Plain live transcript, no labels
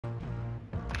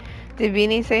Did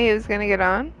Beanie say he was gonna get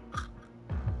on?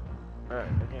 Alright,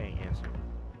 I ain't answer.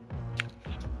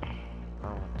 I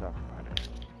don't want to talk about it.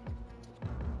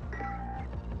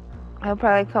 He'll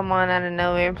probably come on out of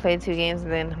nowhere and play 2 games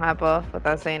and then hop off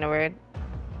without saying a word.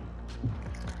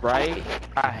 Right?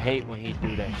 I hate when he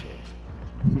do that shit.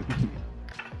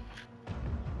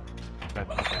 Like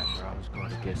my bad, bro. I was going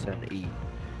to get something to eat.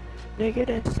 Nigga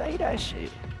didn't say that shit.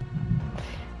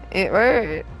 It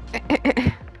worked.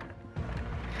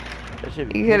 That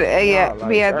shit You could, yeah, like,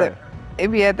 be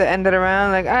at the end of the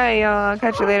round, like, alright, y'all, I'll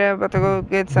catch you later. I'm about to go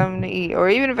get something to eat. Or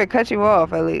even if it cuts you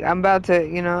off, at least I'm about to,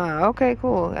 you know, okay,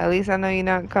 cool. At least I know you're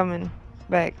not coming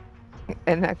back,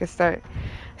 and I can start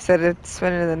instead of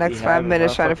spending the next 5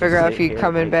 minutes trying to figure out if you're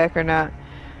coming back or not.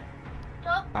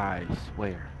 I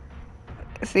swear.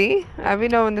 See, I be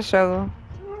knowing the struggle.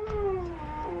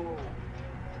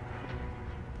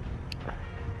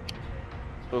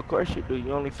 So of course you do.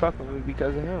 You only fuck with me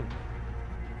because of him.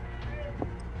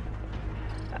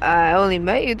 I only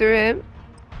met you through him.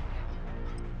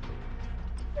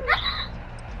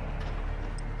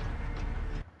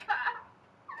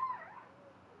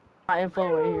 My info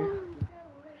right here.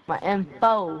 My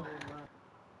info.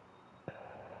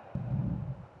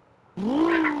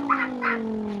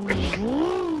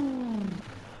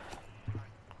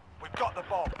 We've got the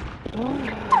bomb.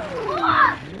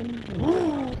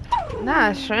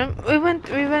 Nah, Shrimp. We went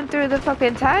through the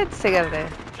fucking tides together.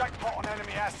 Jackpot on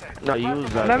enemy assets. No, you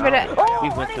was like, Remember that? We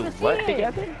went through what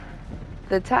together?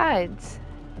 The tides.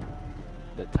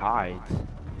 The tides.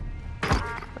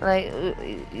 Like,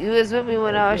 you was with me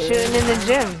when I was shooting in the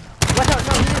gym. Watch out,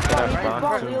 no, he That's just fine,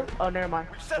 spawned, too. Leo. Oh, never mind.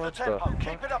 We've set the What the tempo. fuck?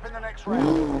 Keep it up in the next round.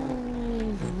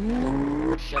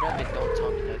 Shut up and don't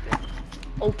tell me nothing.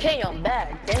 Okay, I'm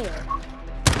back. Damn.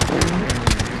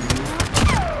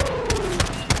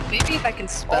 Maybe if I can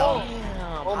spell.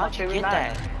 Damn, Oh, how'd you get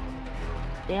that?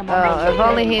 Damn, Oh, if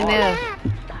only he knew.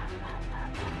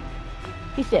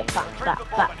 He said, pop, pop,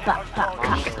 pop, pop, pop,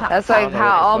 pop. That's like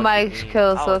how all my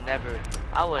kills I so.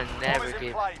 would never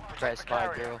get pressed by a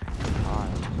girl.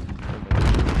 Alright.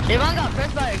 Javon got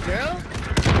pressed by a girl?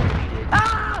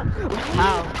 Ah!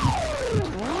 How?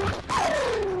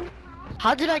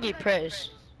 How did I get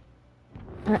pressed?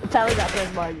 Tyler got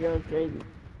pressed by a girl. It's crazy.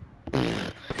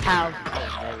 How?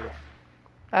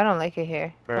 I don't like it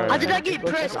here. How did I get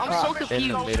pressed? I'm so In the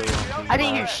confused. middle. I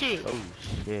didn't hear shit. Oh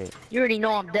shit. You already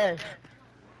know I'm dead.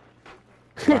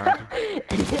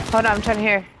 Hold on, I'm trying to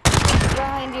hear.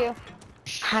 Behind you.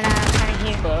 Hold on, I'm trying to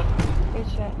hear. Good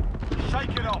shit.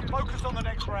 Shake it off. Focus on the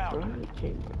next round.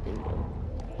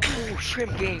 Ooh,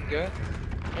 shrimp game, girl.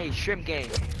 Hey, shrimp game.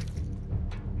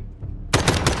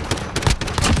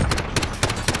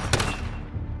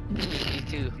 Me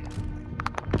too.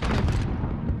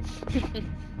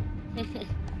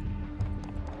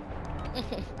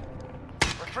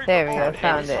 Retrieve There the we bomb. go,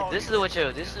 found it. This is what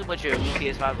your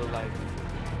PS5 look like.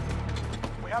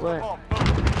 We have What? the bomb.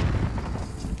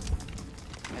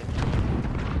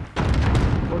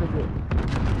 What is it?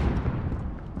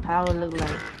 How it look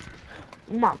like?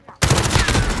 Mom.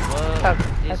 Well,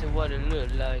 this is what it look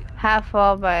like. Half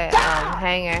fall by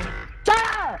hanger.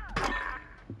 Stop!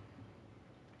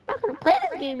 I'm not gonna play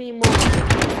this game anymore.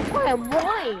 Why am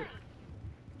I?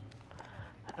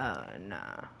 Oh no.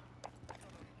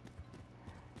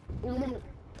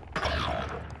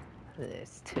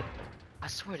 There's 2. I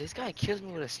swear, this guy kills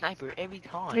me with a sniper every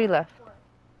time. 3 left.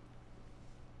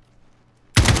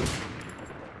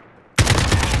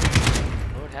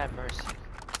 Lord have mercy.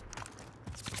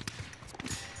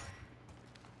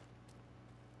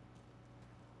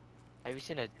 Have you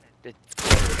seen the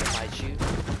fight you?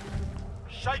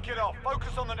 Shake it off.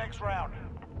 Focus on the next round.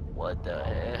 What the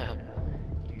hell?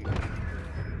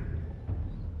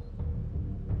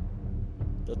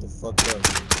 Shut the fuck up.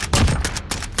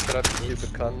 Shut up, you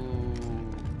stupid cunt.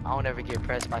 I don't ever get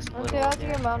pressed by some Okay, little I'll get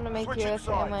your mom to make you a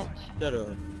sandwich. Shut up.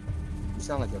 You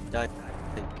sound like a dyke.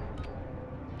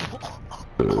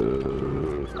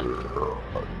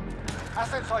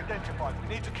 Assets identified. We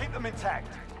need to keep them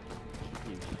intact.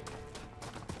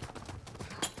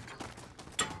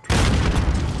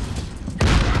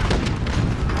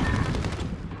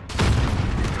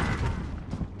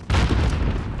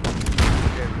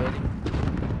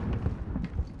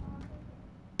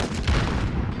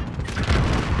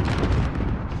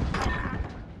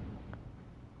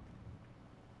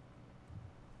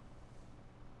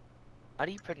 How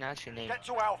do you pronounce your name? Get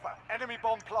to Alpha. Enemy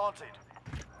bomb planted.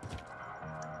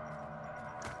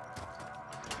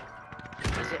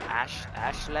 Is it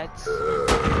Ashlets?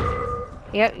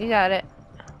 Yep, you got it.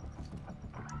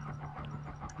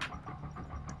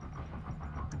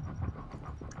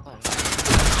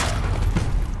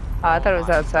 Oh, I thought it was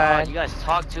my outside. God, you guys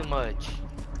talk too much.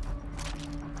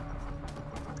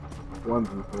 One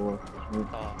before.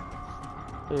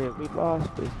 Oh. Yeah, we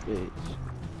lost this bitch.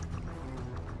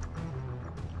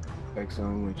 Take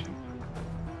some with you.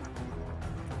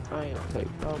 I ain't gonna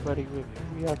take nobody with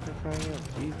me. We out to find him,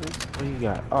 Jesus. What you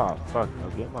got? Oh, fuck no.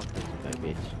 Get my pistol back,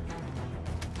 bitch.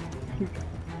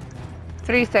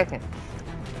 3 seconds.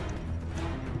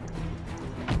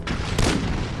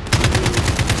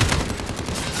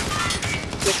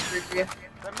 They're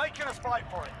making us fight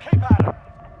for it. Keep at it.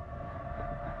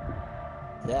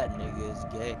 That nigga is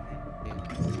gay.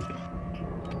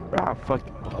 Ah,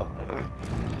 fucking.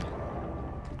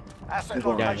 Asset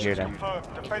Down locations here, then. confirmed.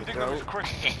 Defending them is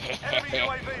critical. Enemy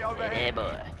UAV overhead. Yeah,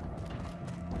 boy.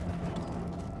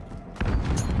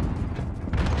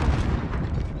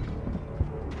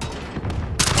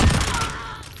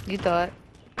 You thought.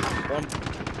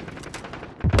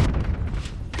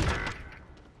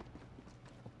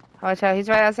 Watch out, he's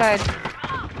right outside.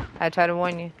 I tried to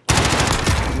warn you.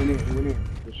 Win it.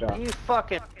 Good shot. You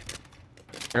fucking.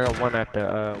 There got one at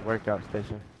the workout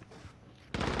station.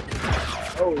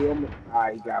 Oh,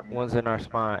 he got me. One's in our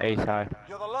spawn, A side.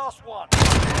 You're the last one.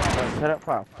 Shut up,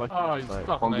 pop. Fuck Oh, you. he's But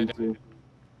fucking laid down. 1v2.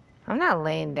 I'm not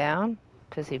laying down,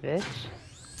 pussy bitch.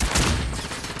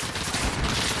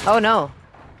 Oh no.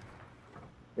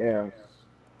 Yeah.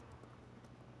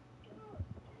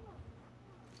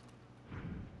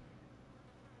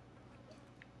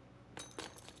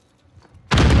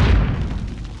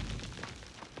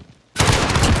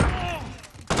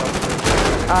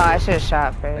 Oh, I should have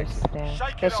shot first. Damn.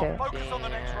 Shake Good it shit. off. Focus on the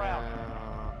next round.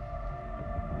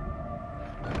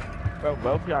 bro,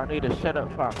 both y'all need to shut up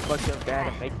before I fuck your dad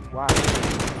and make you watch.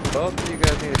 Both of you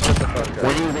guys need to shut the fuck up.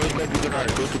 When you wake up, you gonna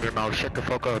dick in your mouth. Shut the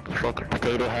fuck up, you fucking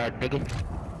potato head, nigga.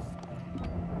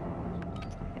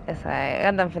 It's alright.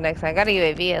 I'm done for next time. Got a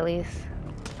UAV at least.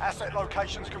 Asset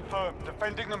locations confirmed.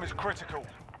 Defending them is critical.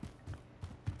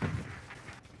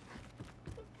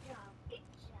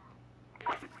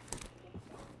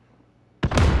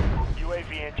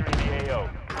 UAV entering the AO.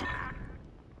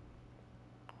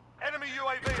 Enemy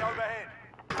UAV overhead.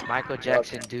 Michael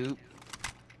Jackson dude.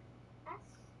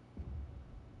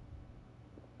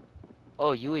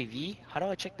 Oh, UAV? How do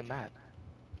I check the map?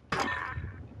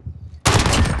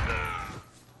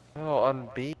 Oh, on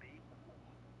B.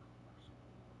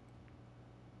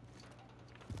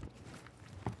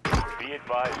 Be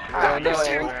advised. Oh, no.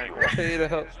 Stay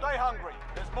hungry.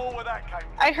 There's more where that came from.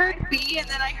 I heard B and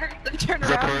then I heard them turn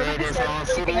The around. parade is on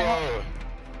studio.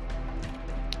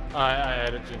 I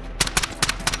added you.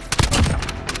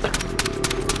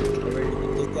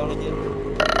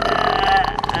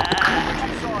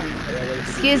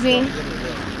 Excuse me.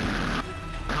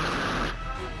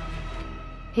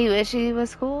 He wish he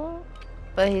was cool,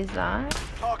 but he's not.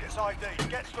 Target's ID.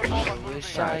 Get to the bomb and move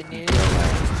Wish in. I knew.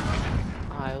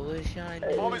 I wish I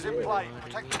knew. Bomb is in play.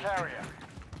 Protect the carrier.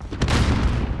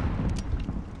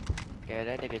 Yeah,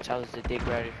 that nigga chose the dick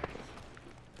rider.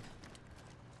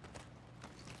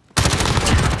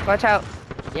 Watch out.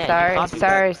 Yeah, Sorry, you copy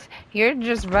sorry. You're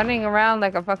just running around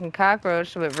like a fucking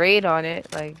cockroach with raid on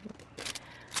it. Like,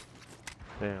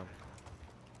 Damn.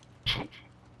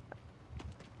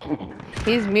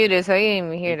 he's muted, so he didn't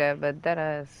even hear that, but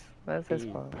that's his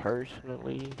Me fault.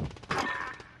 personally,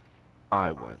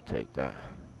 I wouldn't take that.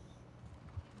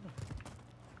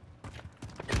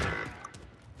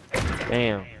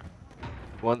 Damn.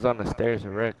 One's on the stairs, a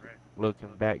wreck.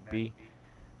 Looking back B.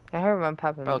 I heard one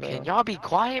popping. Bro, blue. can y'all be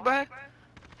quiet, bro?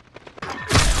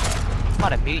 I'm about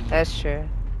to mute you. That's true.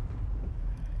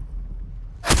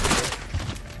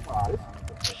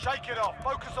 Shake it off.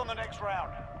 Focus on the next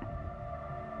round.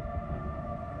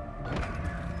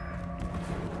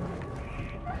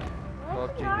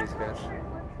 Fuck GG's, guys.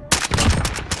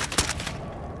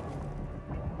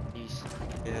 Jeez.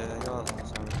 Yeah, y'all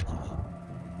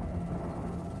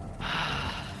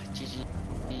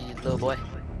GG, little boy.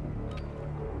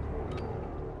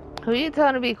 Who you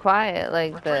telling to be quiet?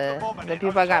 Like the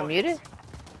people I got muted?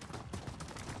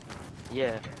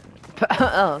 Yeah.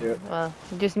 Oh, Yep. well,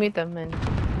 just mute them and.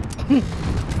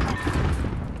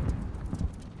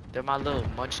 They're my little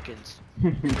munchkins.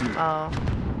 Oh.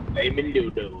 Amen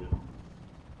dodo.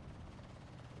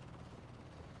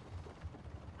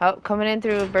 Oh, coming in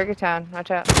through Burger Town. Watch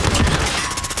out.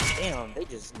 Damn, they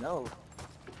just know.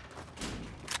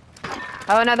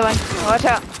 Oh, another one. Watch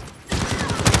out.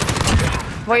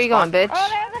 Where you going, bitch? Oh,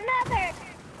 there's another!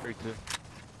 3-2.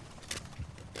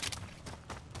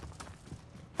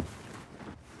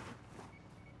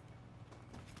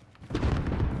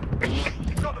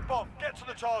 You've got the bomb. Get to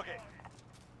the target.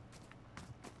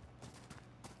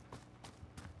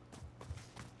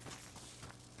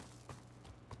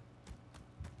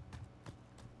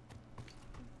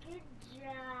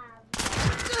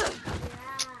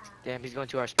 Damn, he's going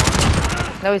to our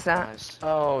spawn. No, he's not. Nice.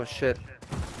 Oh shit.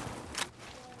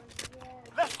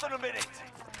 Less than a minute.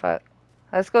 Fuck.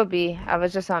 Let's go B. I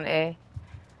was just on A.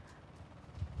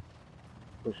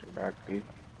 Push it back, B.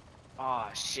 Oh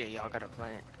shit, y'all got a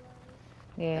plant.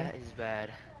 Yeah. That is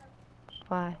bad.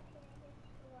 Why?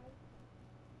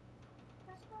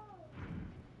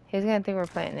 He's gonna think we're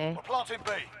playing A. We're planting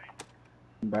B.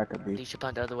 Back at You B. should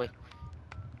plant the other way.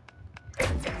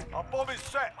 Our bomb is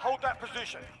set. Hold that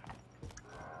position.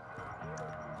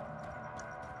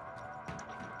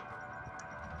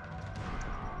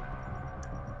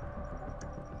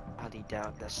 Highly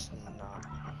doubt that's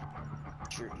not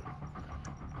true.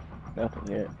 Nothing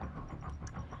yet.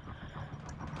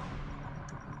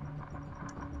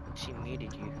 She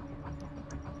muted you.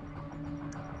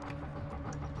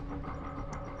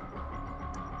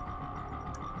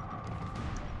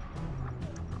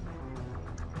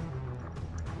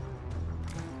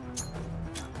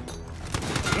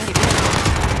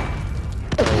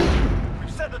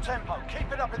 We've set the tempo.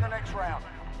 Keep it up in the next round.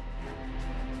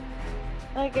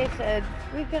 Like I said,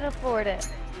 we can afford it.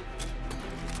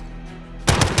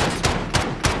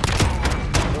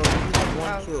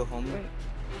 One kill, homie.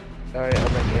 Alright,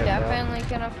 I'm in here, bro. Definitely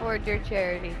can afford your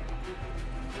charity.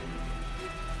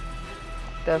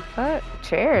 The fuck?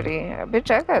 Charity?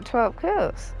 Bitch, I got 12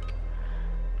 kills.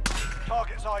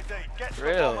 Target's ID. Get to the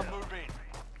Real. bomb and move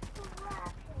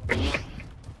in.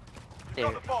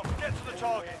 There. Got the bomb. Get to the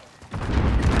target.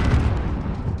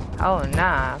 Oh,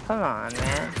 nah. Come on,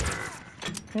 man.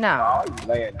 No. Oh, you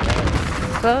laying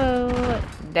down. Slow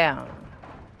down.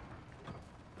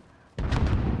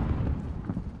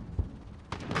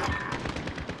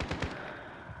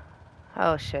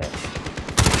 Oh, shit.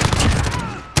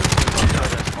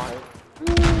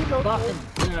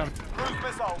 Cruise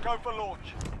missile. Go for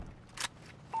launch.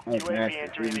 That's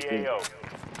nasty.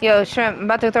 Yo, Shrimp, I'm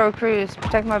about to throw a cruise.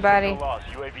 Protect my body.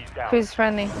 UAV's down. Cruise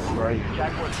friendly. Right.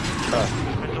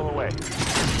 Missile away.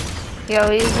 Yo,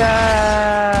 he's,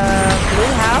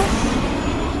 blue house?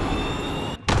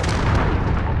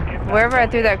 Wherever I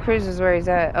threw that cruise is where he's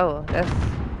at. Oh,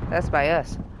 that's by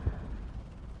us.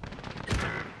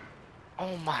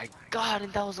 Oh my god,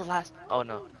 and that was the last. Oh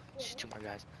no, just two more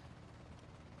guys.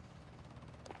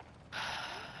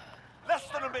 Less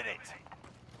than a minute.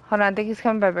 Hold on, I think he's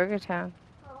coming by Burger Town.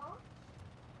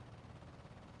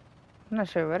 I'm not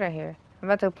sure what I hear. I'm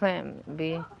about to plant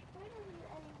B.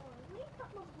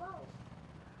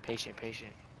 Patient,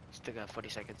 patient. Still got 40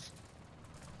 seconds.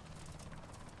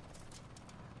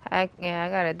 Yeah, I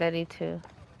got a daddy too.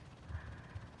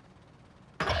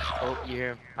 Oh, you hear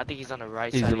him? I think he's on the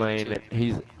right He's side. laying of it. you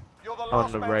He's You're the on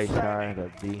last the man right standing. side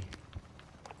of B.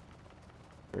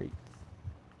 Great.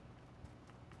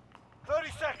 30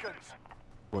 seconds.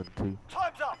 1, 2.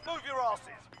 Time's up. Move your asses.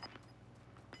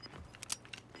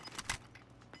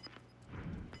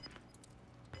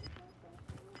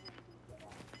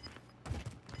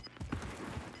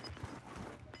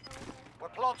 We're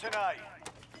planting A.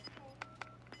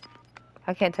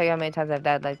 I can't tell you how many times I've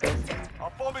died like this.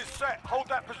 Our bomb is set. Hold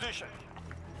that position.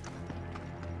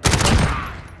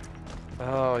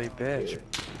 Oh, you bitch.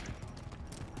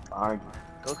 Fine. two.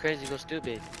 Go crazy, go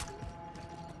stupid.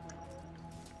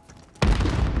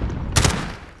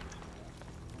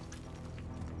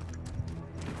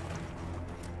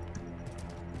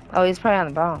 Oh, he's probably on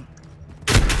the bomb.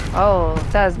 Oh,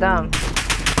 that's dumb.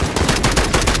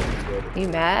 You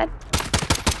mad?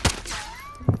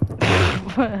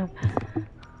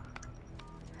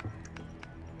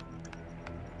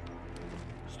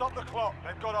 Stop the clock.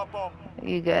 They've got our bomb.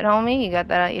 You good, homie? You got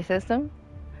that out your system?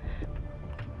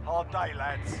 Hard day,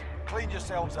 lads. Clean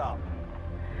yourselves up.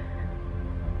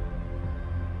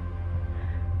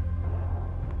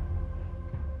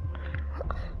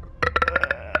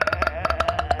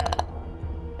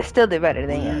 Still did better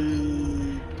than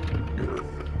you.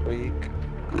 Weak.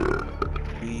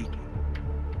 Weak.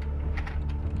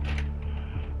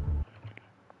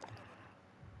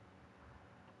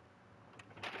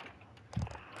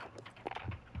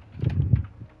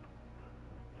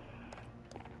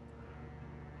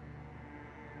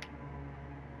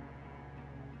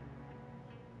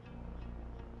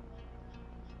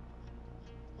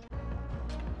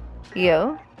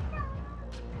 Yo.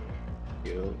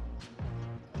 Yo.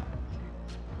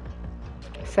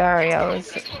 Sorry, I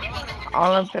was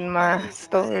all up in my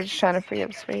storage trying to free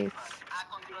up space. A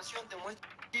continuación te muestro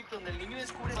un clip donde el niño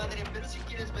descubre madre, pero si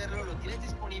quieres verlo lo tienes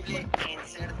disponible en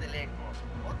Ser del Eco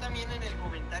o también en el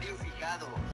comentario fijado.